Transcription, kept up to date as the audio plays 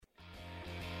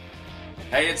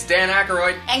Hey, it's Dan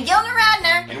Aykroyd. And Gilda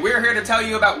Radner. And we're here to tell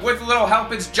you about With a Little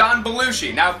Help, it's John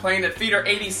Belushi, now playing at Theatre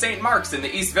 80 St. Mark's in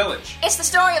the East Village. It's the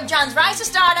story of John's rise to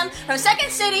stardom, from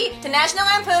Second City to National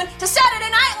Lampoon to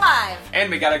Saturday Night Live. And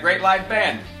we got a great live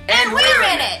band. And we're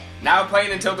in it. Now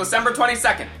playing until December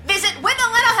 22nd. Visit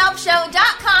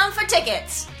withalittle.helpshow.com for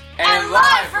tickets. And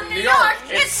live from New York,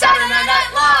 it's Saturday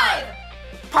Night Live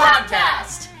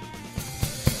Podcast.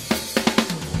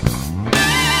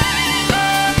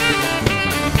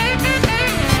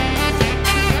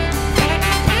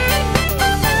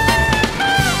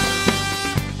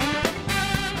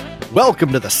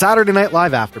 Welcome to the Saturday Night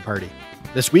Live After Party.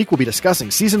 This week we'll be discussing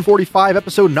Season 45,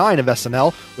 Episode 9 of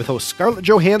SNL with host Scarlett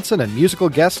Johansson and musical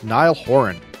guest Niall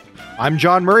Horan. I'm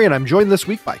John Murray, and I'm joined this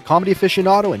week by comedy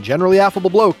aficionado and generally affable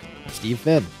bloke, Steve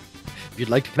Finn. If you'd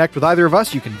like to connect with either of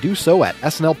us, you can do so at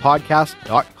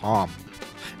snlpodcast.com.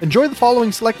 Enjoy the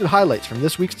following selected highlights from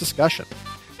this week's discussion.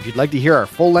 If you'd like to hear our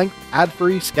full-length,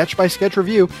 ad-free, sketch-by-sketch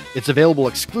review, it's available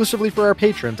exclusively for our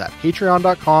patrons at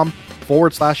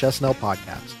patreon.com/SNL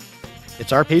Podcast.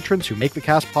 It's our patrons who make the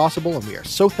cast possible, and we are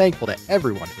so thankful to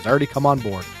everyone who's already come on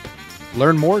board. To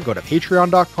learn more, go to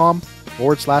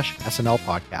patreon.com/SNL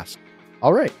Podcast.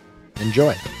 All right,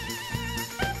 enjoy.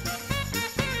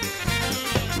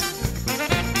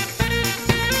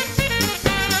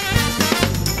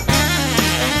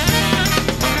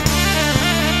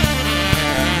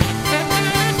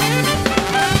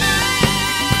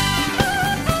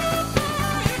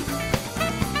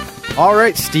 All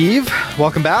right, Steve,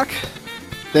 welcome back.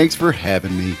 Thanks for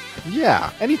having me. Yeah,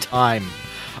 anytime.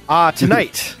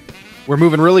 Tonight, we're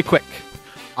moving really quick.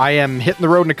 I am hitting the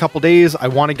road in a couple days. I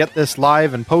want to get this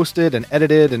live and posted and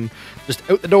edited and just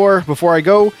out the door before I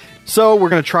go. So we're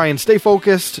going to try and stay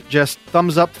focused. Just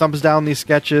thumbs up, thumbs down these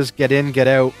sketches. Get in, get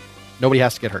out. Nobody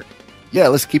has to get hurt. Yeah,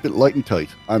 let's keep it light and tight.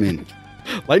 I'm in.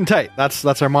 Light and tight.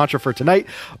 That's our mantra for tonight.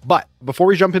 But before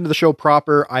we jump into the show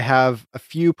proper, I have a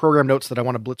few program notes that I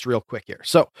want to blitz real quick here.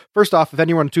 So first off, if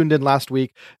anyone tuned in last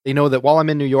week, they know that while I'm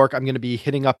in New York, I'm going to be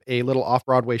hitting up a little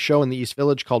off-Broadway show in the East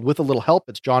Village called With a Little Help.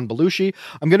 It's John Belushi.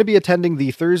 I'm going to be attending the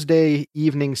Thursday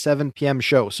evening 7 p.m.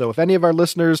 show. So if any of our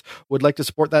listeners would like to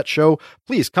support that show,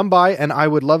 please come by, and I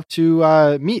would love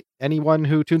to meet anyone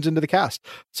who tunes into the cast.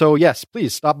 So yes,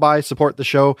 please stop by, support the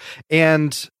show.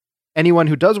 And anyone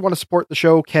who does want to support the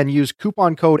show can use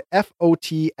coupon code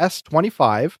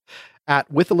FOTS25 at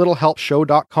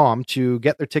withalittle.helpshow.com to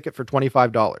get their ticket for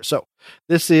 $25. So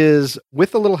this is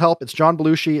With a Little Help. It's John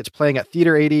Belushi. It's playing at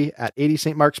Theatre 80 at 80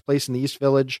 St. Mark's Place in the East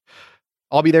Village.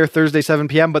 I'll be there Thursday, 7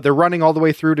 p.m., but they're running all the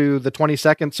way through to the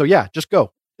 22nd. So yeah, just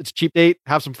go. It's a cheap date.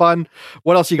 Have some fun.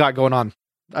 What else you got going on?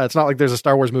 It's not like there's a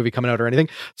Star Wars movie coming out or anything.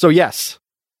 So yes,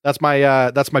 that's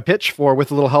my pitch for With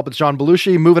a Little Help. It's John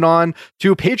Belushi. Moving on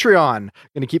to Patreon.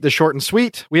 Going to keep this short and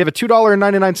sweet. We have a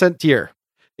 $2.99 tier.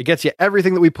 It gets you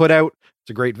everything that we put out. It's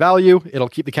a great value. It'll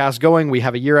keep the cast going. We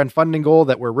have a year-end funding goal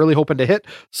that we're really hoping to hit.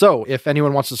 So if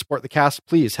anyone wants to support the cast,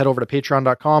 please head over to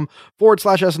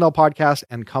patreon.com/SNL Podcast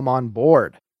and come on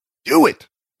board. Do it.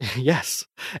 Yes.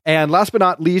 And last but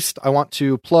not least, I want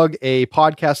to plug a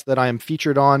podcast that I am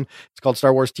featured on. It's called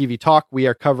Star Wars TV Talk. We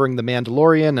are covering The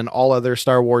Mandalorian and all other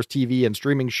Star Wars TV and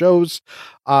streaming shows.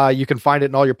 You can find it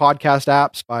in all your podcast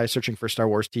apps by searching for Star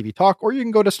Wars TV Talk, or you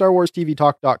can go to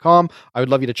starwarstvtalk.com. I would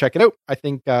love you to check it out. I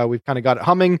think we've kind of got it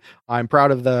humming. I'm proud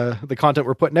of the content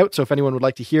we're putting out. So if anyone would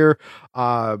like to hear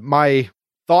my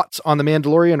thoughts on The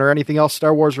Mandalorian or anything else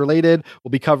Star Wars related, we'll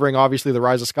be covering obviously The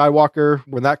Rise of Skywalker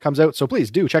when that comes out. So please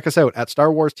do check us out at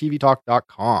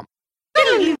starwarstvtalk.com.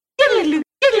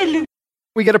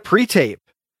 We get a pre-tape.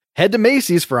 Head to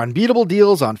Macy's for unbeatable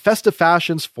deals on festive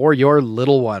fashions for your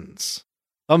little ones.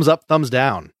 Thumbs up, thumbs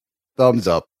down. Thumbs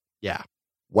up. Yeah.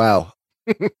 Wow.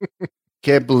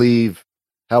 Can't believe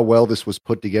how well this was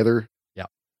put together. Yeah.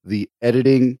 The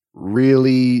editing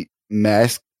really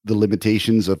masked the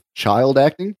limitations of child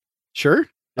acting. Sure.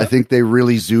 I think they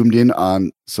really zoomed in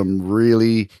on some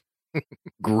really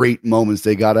great moments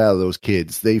they got out of those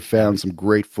kids. They found some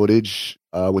great footage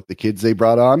with the kids they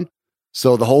brought on.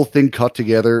 So the whole thing cut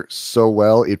together so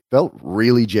well. It felt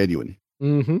really genuine.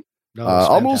 Mm-hmm. No,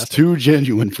 almost too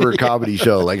genuine for a comedy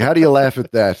show. Like, how do you laugh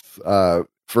at that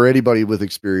for anybody with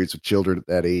experience with children at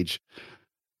that age?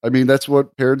 I mean, that's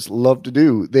what parents love to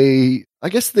do. I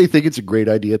guess they think it's a great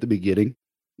idea at the beginning.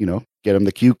 You know, get them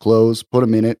the cute clothes, put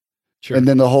them in it. Sure. And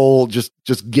then the whole just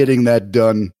getting that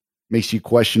done makes you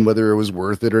question whether it was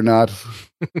worth it or not.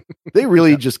 They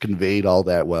really just conveyed all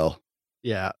that well.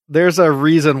 Yeah. There's a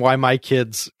reason why my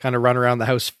kids kind of run around the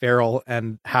house feral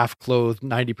and half clothed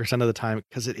 90% of the time,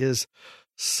 because it is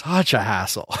such a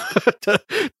hassle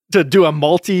to do a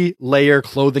multi-layer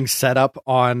clothing setup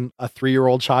on a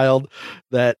 3-year-old child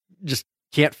that just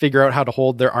can't figure out how to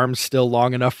hold their arms still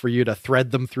long enough for you to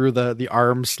thread them through the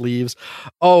arm sleeves.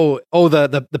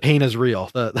 The pain is real.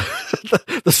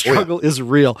 The struggle is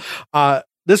real.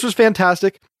 This was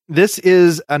fantastic. This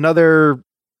is another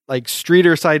like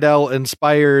Streeter Seidel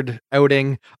inspired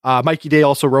outing. Mikey Day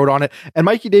also wrote on it, and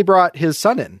Mikey Day brought his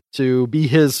son in to be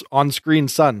his on-screen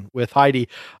son with Heidi.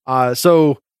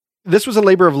 So this was a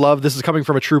labor of love. This is coming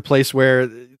from a true place where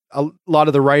a lot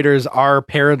of the writers are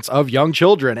parents of young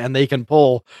children and they can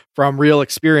pull from real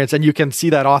experience, and you can see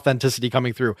that authenticity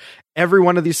coming through. Every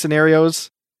one of these scenarios,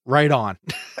 right on.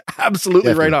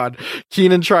 Absolutely Definitely. right on.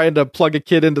 Keenan trying to plug a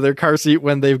kid into their car seat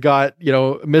when they've got,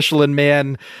 Michelin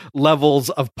Man levels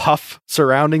of puff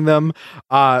surrounding them.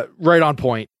 Right on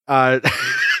point.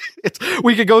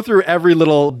 We could go through every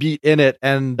little beat in it,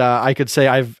 and I could say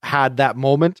I've had that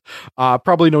moment.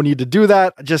 Probably no need to do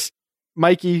that. Just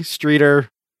Mikey, Streeter,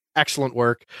 excellent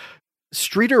work.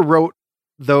 Streeter wrote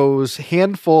those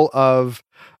handful of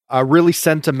really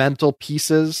sentimental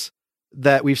pieces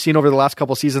that we've seen over the last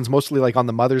couple seasons, mostly like on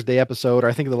the Mother's Day episode, or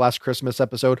I think the last Christmas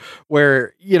episode,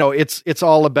 where, it's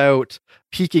all about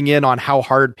peeking in on how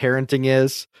hard parenting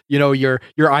is. You're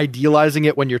idealizing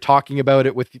it when you're talking about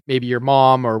it with maybe your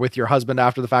mom or with your husband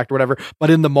after the fact or whatever. But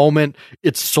in the moment,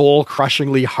 it's soul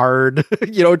crushingly hard,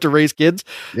 to raise kids.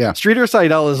 Yeah. Streeter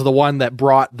Seidel is the one that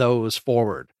brought those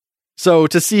forward. So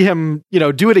to see him,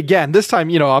 do it again, this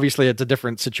time, obviously it's a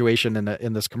different situation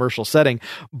in this commercial setting,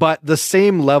 but the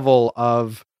same level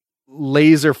of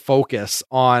laser focus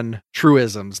on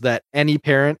truisms that any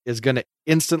parent is going to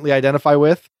instantly identify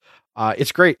with.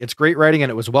 It's great. It's great writing, and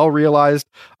it was well realized.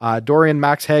 Dorian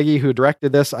Max Hagee, who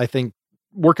directed this, I think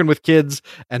working with kids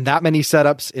and that many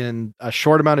setups in a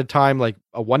short amount of time, like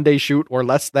a 1-day shoot or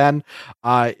less than,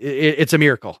 it's a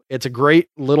miracle. It's a great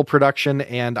little production,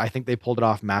 and I think they pulled it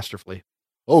off masterfully.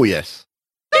 Oh, yes.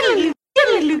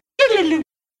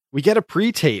 We get a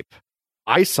pre-tape.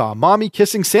 I saw Mommy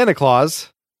kissing Santa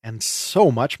Claus, and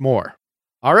so much more.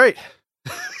 All right.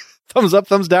 Thumbs up,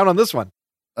 thumbs down on this one.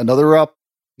 Another up.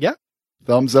 Yeah.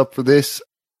 Thumbs up for this.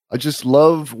 I just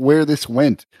love where this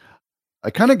went. I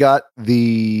kind of got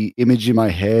the image in my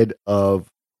head of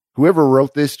whoever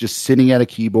wrote this just sitting at a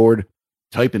keyboard,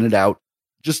 typing it out,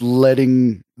 just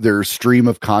letting their stream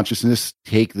of consciousness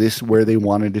take this where they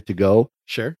wanted it to go.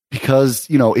 Sure. Because,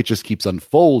 it just keeps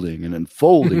unfolding and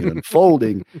unfolding and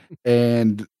unfolding.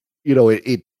 And,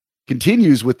 it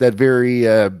continues with that very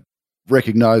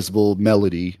recognizable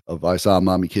melody of I Saw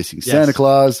Mommy Kissing Santa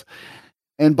Claus.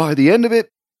 And by the end of it,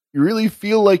 you really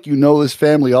feel like you know this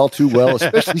family all too well,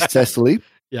 especially Cecily.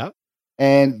 Yeah.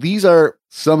 And these are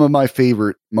some of my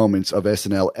favorite moments of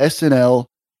SNL. SNL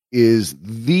is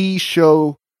the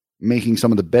show making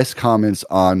some of the best comments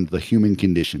on the human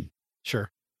condition. Sure.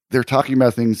 They're talking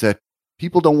about things that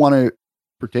people don't want to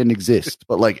pretend exist,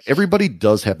 but like everybody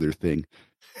does have their thing.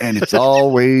 And it's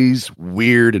always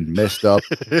weird and messed up.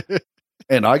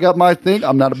 And I got my thing.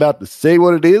 I'm not about to say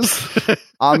what it is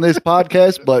on this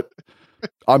podcast, but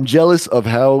I'm jealous of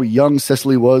how young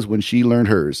Cecily was when she learned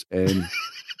hers. And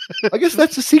I guess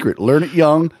that's the secret. Learn it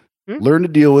young, learn to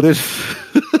deal with it.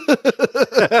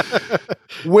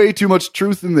 Way too much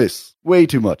truth in this. Way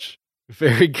too much.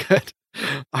 Very good.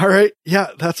 All right. Yeah,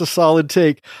 that's a solid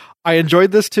take. I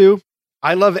enjoyed this too.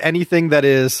 I love anything that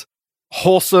is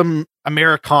wholesome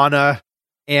Americana,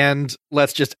 and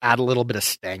let's just add a little bit of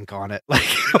stank on it. Like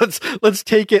let's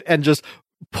take it and just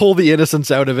pull the innocence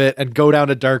out of it and go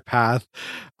down a dark path.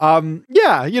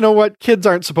 Yeah, you know what? Kids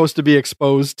aren't supposed to be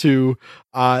exposed to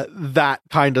that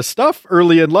kind of stuff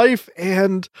early in life.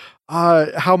 And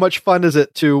how much fun is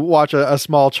it to watch a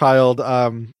small child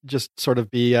just sort of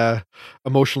be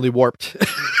emotionally warped?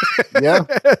 Yeah.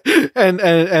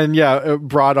 and yeah,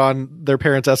 brought on their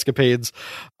parents' escapades.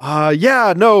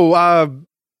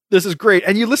 This is great.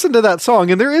 And you listen to that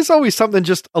song, and there is always something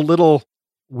just a little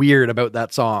weird about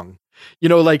that song.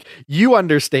 Like you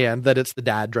understand that it's the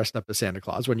dad dressed up as Santa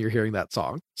Claus when you're hearing that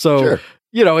song. So, Sure.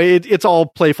 It's all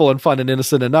playful and fun and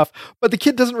innocent enough, but the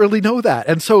kid doesn't really know that.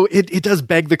 And so it does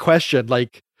beg the question,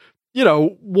 like,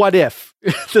 what if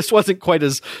this wasn't quite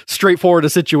as straightforward a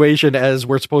situation as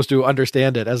we're supposed to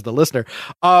understand it as the listener?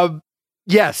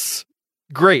 Yes.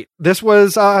 Great. This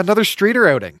was another Streeter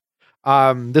outing.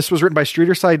 This was written by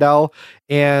Streeter Seidel,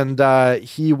 and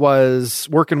he was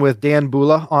working with Dan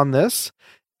Bula on this.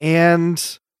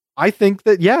 And I think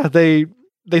that,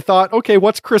 they thought, okay,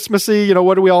 what's Christmassy?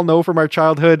 What do we all know from our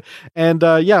childhood? And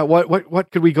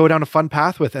what could we go down a fun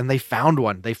path with? And they found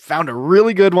one. They found a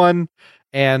really good one,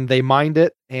 and they mined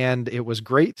it, and it was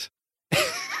great.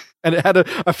 And it had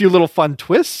a few little fun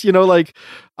twists, like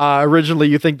originally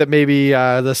you think that maybe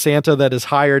the Santa that is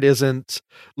hired isn't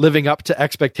living up to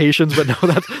expectations, but no,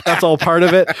 that's all part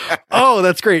of it. Oh,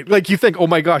 that's great. Like you think, oh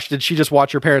my gosh, did she just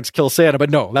watch her parents kill Santa?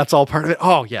 But no, that's all part of it.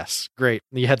 Oh yes, great.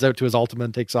 And he heads out to his Altima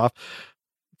and takes off.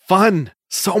 Fun.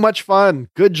 So much fun.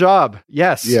 Good job.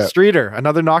 Yes. Yeah. Streeter,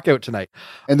 another knockout tonight.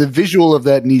 And the visual of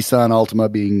that Nissan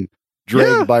Altima being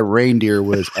dragged by reindeer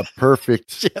was a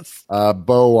perfect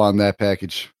bow on that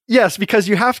package. Yes, because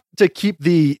you have to keep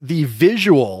the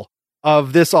visual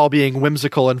of this all being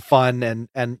whimsical and fun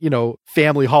and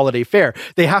family holiday fare.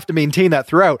 They have to maintain that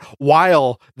throughout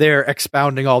while they're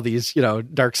expounding all these,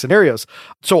 dark scenarios.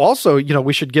 So also,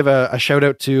 we should give a shout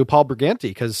out to Paul Briganti,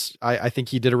 because I think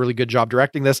he did a really good job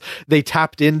directing this. They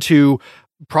tapped into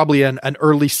probably an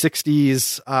early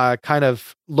 60s kind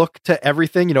of look to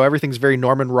everything. Everything's very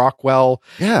Norman Rockwell.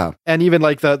 Yeah. And even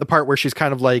like the part where she's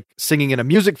kind of like singing in a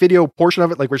music video portion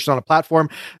of it, like where she's on a platform,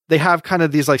 they have kind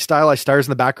of these like stylized stars in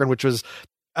the background, which was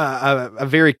a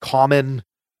very common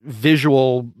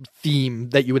visual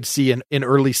theme that you would see in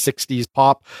early 60s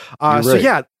pop. So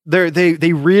yeah,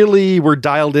 they really were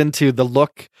dialed into the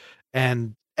look,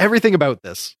 and everything about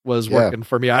this was working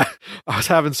for me. I was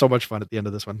having so much fun at the end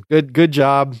of this one. Good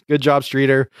job. Good job,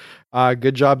 Streeter.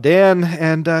 Good job, Dan.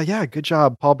 And good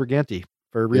job, Paul Briganti,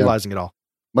 for realizing it all.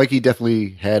 Mikey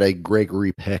definitely had a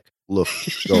Gregory Peck look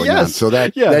going on. So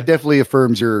that definitely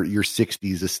affirms your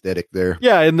 60s aesthetic there.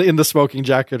 Yeah, in the smoking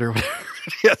jacket or whatever.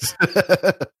 Yes.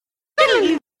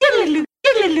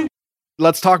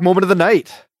 Let's talk moment of the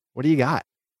night. What do you got?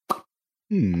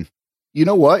 You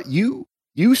know what? You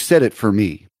said it for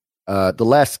me. The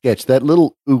last sketch, that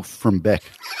little oof from Beck.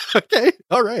 Okay.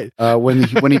 All right. When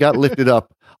he got lifted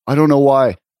up, I don't know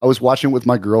why. I was watching with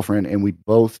my girlfriend and we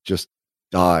both just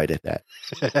died at that.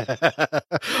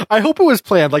 I hope it was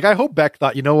planned. Like, I hope Beck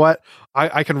thought, you know what?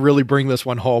 I can really bring this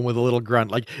one home with a little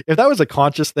grunt. Like, if that was a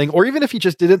conscious thing, or even if he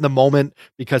just did it in the moment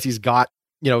because he's got,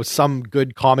 some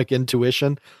good comic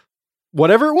intuition,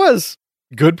 whatever it was,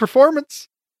 good performance.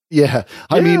 Yeah.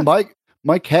 I mean,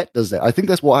 my cat does that. I think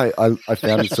that's why I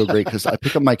found it so great, because I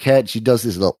pick up my cat and she does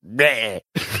this little every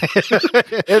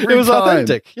It was time.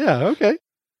 Authentic. Yeah. Okay.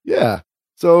 Yeah.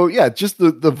 So yeah, just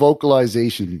the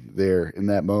vocalization there in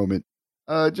that moment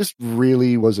just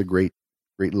really was a great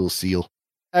little seal.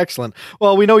 Excellent.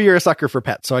 Well, we know you're a sucker for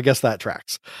pets, so I guess that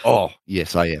tracks. Oh,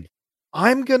 yes, I am.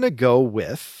 I'm going to go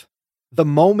with the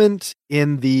moment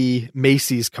in the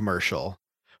Macy's commercial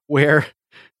where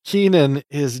Keenan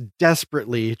is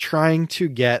desperately trying to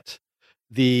get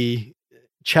the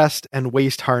chest and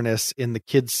waist harness in the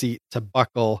kid's seat to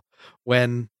buckle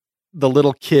when the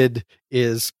little kid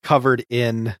is covered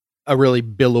in a really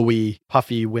billowy,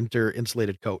 puffy winter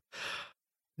insulated coat.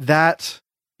 That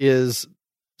is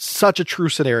such a true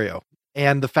scenario.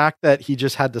 And the fact that he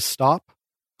just had to stop,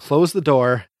 close the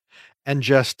door, and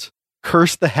just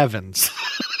curse the heavens.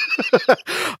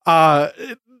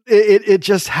 It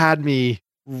just had me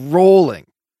rolling.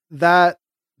 That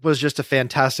was just a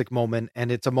fantastic moment,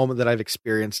 and it's a moment that I've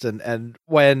experienced, and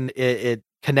when it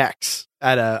connects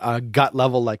at a gut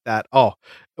level like that, it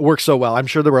works so well. I'm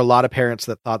sure there were a lot of parents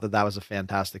that thought that was a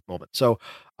fantastic moment. So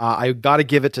I got to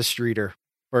give it to Streeter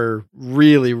for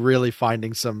really, really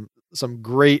finding some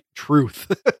great truth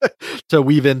to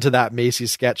weave into that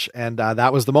Macy's sketch, and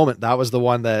that was the moment. That was the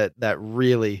one that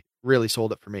really, really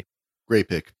sold it for me. Great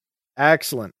pick.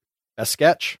 Excellent. Best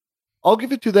sketch. I'll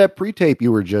give it to that pre-tape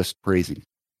you were just praising.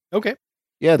 Okay.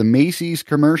 Yeah, the Macy's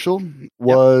commercial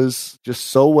was just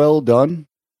so well done.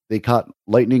 They caught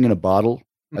lightning in a bottle.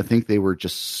 I think they were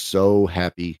just so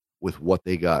happy with what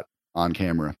they got on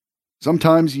camera.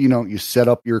 Sometimes, you set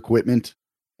up your equipment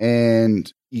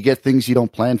and you get things you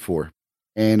don't plan for.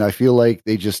 And I feel like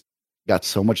they just got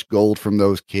so much gold from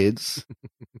those kids.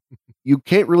 You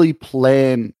can't really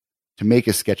plan to make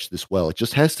a sketch this well. It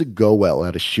just has to go well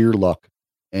out of sheer luck.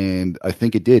 And I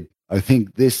think it did. I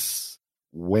think this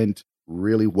went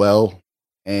really well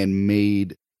and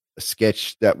made a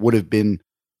sketch that would have been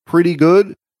pretty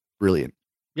good brilliant.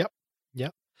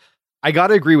 Yep. I got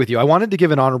to agree with you. I wanted to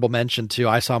give an honorable mention to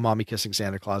I Saw Mommy Kissing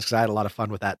Santa Claus, because I had a lot of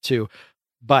fun with that too.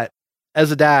 But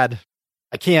as a dad,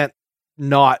 I can't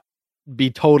not be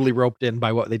totally roped in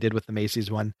by what they did with the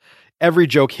Macy's one. Every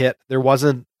joke hit. There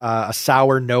wasn't a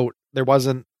sour note. There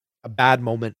wasn't a bad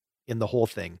moment in the whole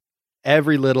thing.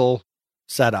 Every little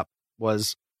setup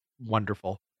was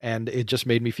wonderful, and it just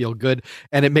made me feel good.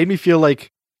 And it made me feel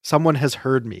like someone has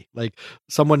heard me, like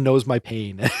someone knows my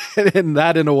pain. And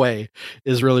that in a way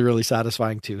is really, really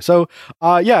satisfying too. So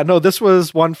this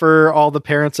was one for all the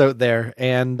parents out there.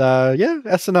 And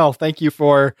SNL, thank you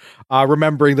for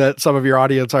remembering that some of your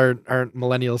audience aren't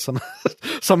millennials.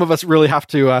 Some of us really have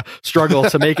to struggle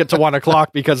to make it to 1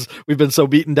 o'clock because we've been so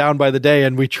beaten down by the day,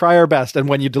 and we try our best. And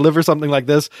when you deliver something like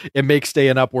this, it makes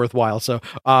staying up worthwhile. So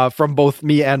from both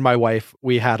me and my wife,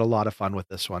 we had a lot of fun with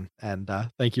this one. And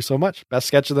thank you so much. Best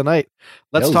sketch of the night.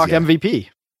 Let's talk MVP.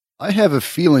 I have a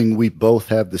feeling we both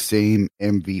have the same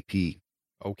MVP.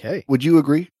 Okay. Would you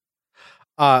agree?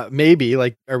 Maybe.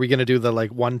 Like, are we going to do the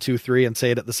 1, 2, 3 and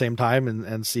say it at the same time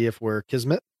and see if we're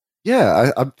kismet?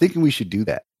 Yeah, I'm thinking we should do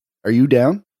that. Are you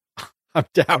down? I'm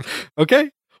down.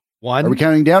 Okay. 1. Are we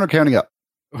counting down or counting up?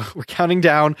 We're counting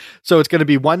down. So it's going to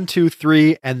be 1, 2,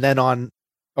 3, and then on.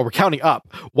 Oh, we're counting up.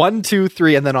 1, 2,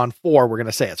 3, and then on 4, we're going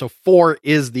to say it. So 4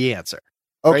 is the answer.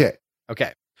 Okay. Right?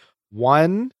 Okay.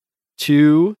 1,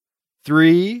 2,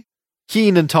 3.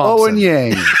 Keenan Thompson. Bowen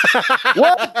Yang.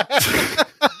 What?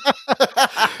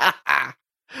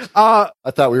 I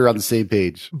thought we were on the same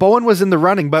page. Bowen was in the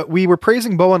running, but we were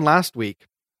praising Bowen last week.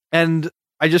 And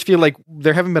I just feel like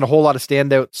there haven't been a whole lot of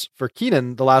standouts for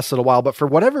Keenan the last little while, but for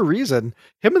whatever reason,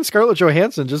 him and Scarlett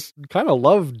Johansson just kind of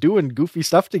love doing goofy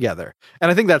stuff together. And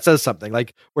I think that says something,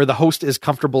 like where the host is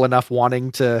comfortable enough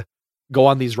wanting to go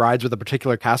on these rides with a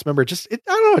particular cast member. I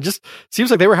don't know. It just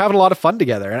seems like they were having a lot of fun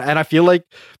together. And I feel like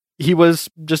he was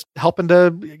just helping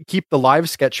to keep the live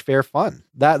sketch fair fun.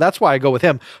 That's why I go with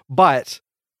him. But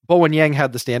Bowen Yang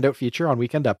had the standout feature on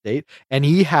Weekend Update, and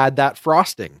he had that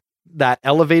frosting, that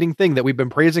elevating thing that we've been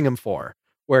praising him for,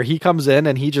 where he comes in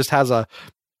and he just has a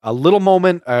little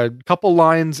moment, a couple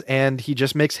lines, and he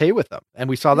just makes hay with them. And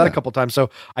we saw that a couple times. So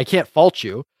I can't fault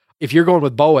you. If you're going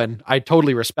with Bowen, I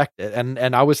totally respect it.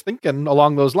 And I was thinking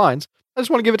along those lines, I just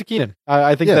want to give it to Keenan.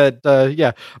 I think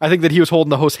I think that he was holding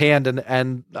the host's hand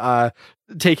and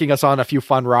taking us on a few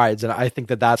fun rides. And I think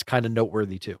that that's kind of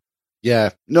noteworthy too.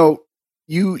 Yeah, no,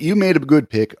 you made a good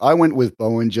pick. I went with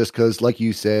Bowen just because, like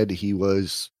you said, he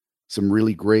was some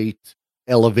really great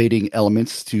elevating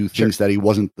elements to things that he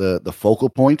wasn't the focal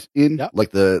point in, like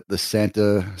the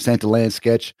Santa Land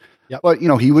sketch. Yep. But,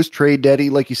 he was Trade Daddy,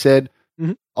 like you said.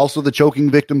 Mm-hmm. Also the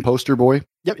choking victim poster boy.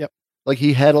 Yep. Like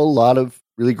he had a lot of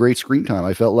really great screen time.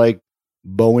 I felt like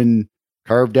Bowen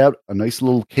carved out a nice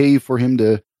little cave for him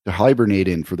to hibernate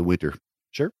in for the winter.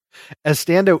 Sure. As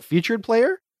standout featured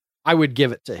player, I would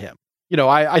give it to him.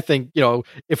 I think,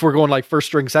 if we're going like first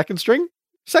string, second string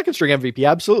MVP,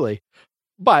 absolutely.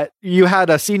 But you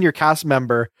had a senior cast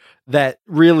member that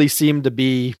really seemed to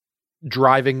be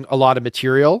driving a lot of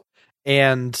material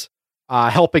and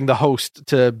helping the host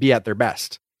to be at their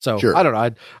best. So sure. I don't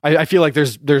know. I feel like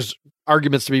there's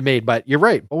arguments to be made, but you're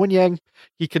right. Bowen Yang,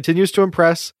 he continues to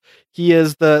impress. He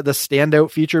is the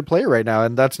standout featured player right now.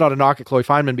 And that's not a knock at Chloe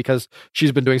Fineman because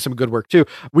she's been doing some good work too.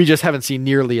 We just haven't seen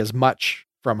nearly as much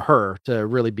from her to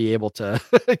really be able to,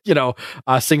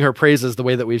 sing her praises the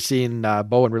way that we've seen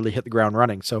Bowen really hit the ground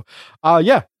running. So,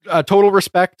 total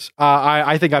respect.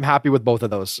 I think I'm happy with both of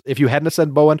those. If you hadn't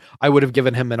said Bowen, I would have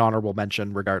given him an honorable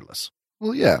mention regardless.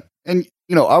 Well, yeah. And,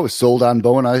 I was sold on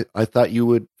Bowen. I thought you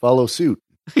would follow suit,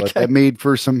 but that made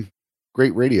for some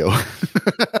great radio.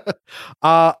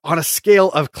 On a scale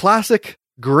of classic,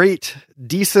 great,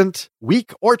 decent,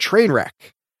 weak, or train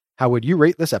wreck, how would you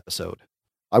rate this episode?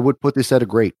 I would put this at a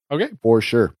great. Okay. For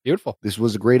sure. Beautiful. This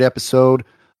was a great episode.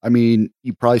 I mean,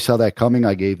 you probably saw that coming.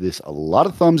 I gave this a lot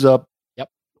of thumbs up. Yep.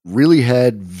 Really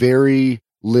had very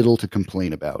little to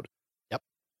complain about. Yep.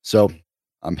 So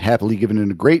I'm happily giving it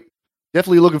a great.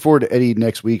 Definitely looking forward to Eddie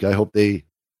next week. I hope they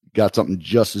got something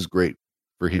just as great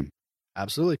for him.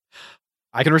 Absolutely.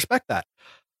 I can respect that.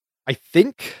 I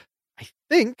think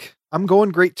I'm going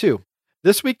great too.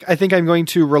 This week, I think I'm going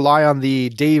to rely on the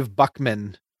Dave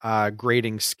Buckman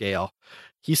grading scale.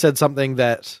 He said something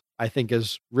that I think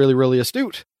is really, really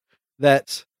astute,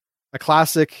 that a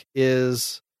classic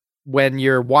is when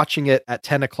you're watching it at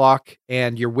 10 o'clock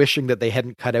and you're wishing that they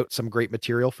hadn't cut out some great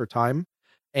material for time.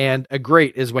 And a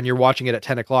great is when you're watching it at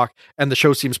 10 o'clock and the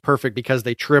show seems perfect because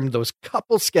they trimmed those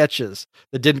couple sketches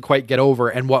that didn't quite get over.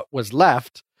 And what was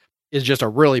left is just a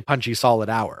really punchy, solid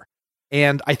hour.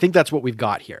 And I think that's what we've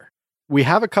got here. We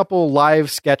have a couple live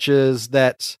sketches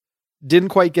that didn't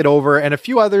quite get over and a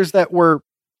few others that were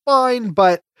fine,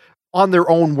 but on their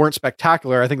own weren't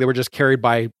spectacular. I think they were just carried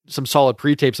by some solid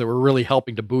pre-tapes that were really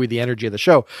helping to buoy the energy of the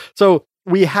show. So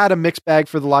we had a mixed bag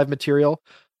for the live material,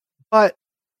 but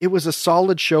it was a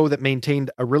solid show that maintained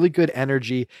a really good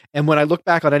energy. And when I look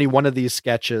back on any one of these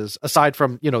sketches, aside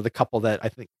from, the couple that I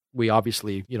think we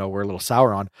obviously, were a little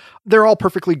sour on, they're all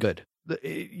perfectly good.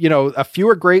 A few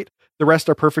are great. The rest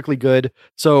are perfectly good.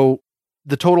 So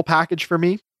the total package for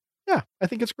me, yeah, I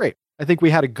think it's great. I think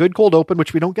we had a good cold open,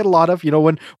 which we don't get a lot of.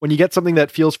 When you get something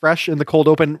that feels fresh in the cold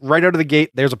open right out of the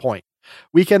gate, there's a point.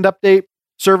 Weekend update,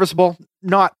 serviceable,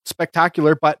 not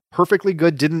spectacular, but perfectly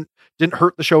good. Didn't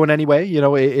hurt the show in any way.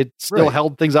 It still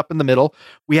held things up in the middle.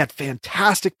 We had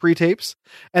fantastic pre-tapes,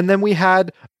 and then we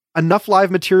had enough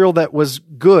live material that was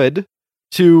good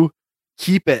to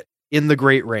keep it in the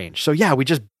great range. So yeah, we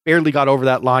just barely got over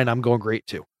that line. I'm going great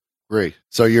too. Great.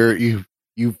 So you've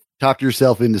talked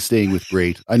yourself into staying with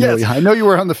great. I know. Yes. I know you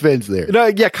were on the fence there.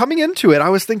 Yeah, coming into it, I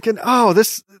was thinking, oh,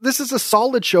 this is a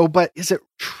solid show, but is it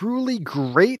truly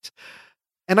great?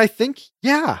 And I think,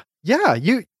 yeah.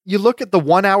 You look at the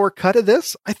 1 hour cut of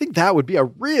this, I think that would be a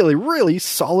really, really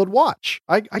solid watch.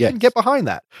 I can get behind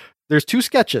that. There's 2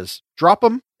 sketches, drop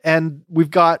them, and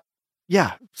we've got,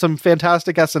 some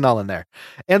fantastic SNL in there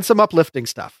and some uplifting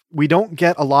stuff. We don't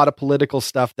get a lot of political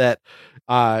stuff that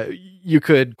you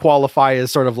could qualify as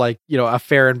sort of like, a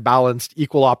fair and balanced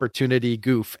equal opportunity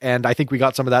goof. And I think we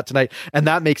got some of that tonight. And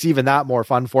that makes even that more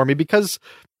fun for me because,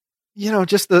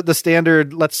 just the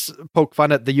standard, let's poke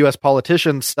fun at the US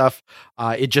politician stuff.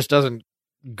 It just doesn't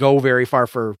go very far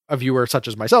for a viewer such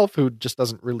as myself, who just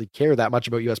doesn't really care that much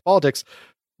about US politics.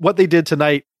 What they did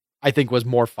tonight, I think, was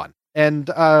more fun. And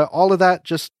all of that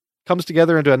just comes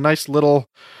together into a nice little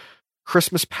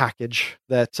Christmas package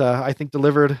that I think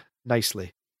delivered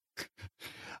nicely.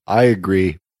 I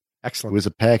agree. Excellent. It was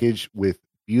a package with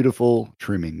beautiful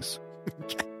trimmings.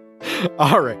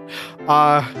 All right.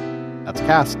 That's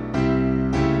Cast.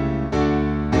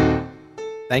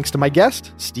 Thanks to my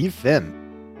guest, Steve Finn.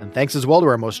 And thanks as well to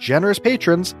our most generous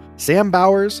patrons, Sam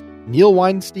Bowers, Neil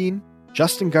Weinstein,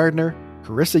 Justin Gardner,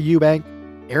 Carissa Eubank,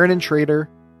 Aaron and Trader,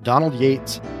 Donald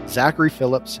Yates, Zachary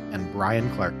Phillips, and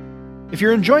Brian Clark. If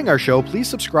you're enjoying our show, please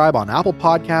subscribe on Apple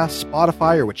Podcasts,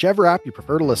 Spotify, or whichever app you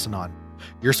prefer to listen on.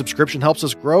 Your subscription helps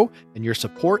us grow, and your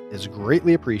support is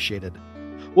greatly appreciated.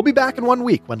 We'll be back in 1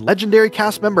 week when legendary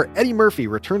cast member Eddie Murphy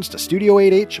returns to Studio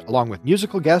 8H along with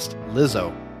musical guest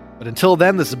Lizzo. But until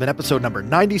then, this has been episode number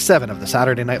 97 of the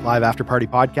Saturday Night Live After Party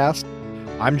podcast.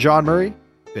 I'm John Murray.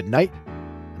 Good night,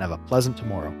 and have a pleasant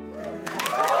tomorrow.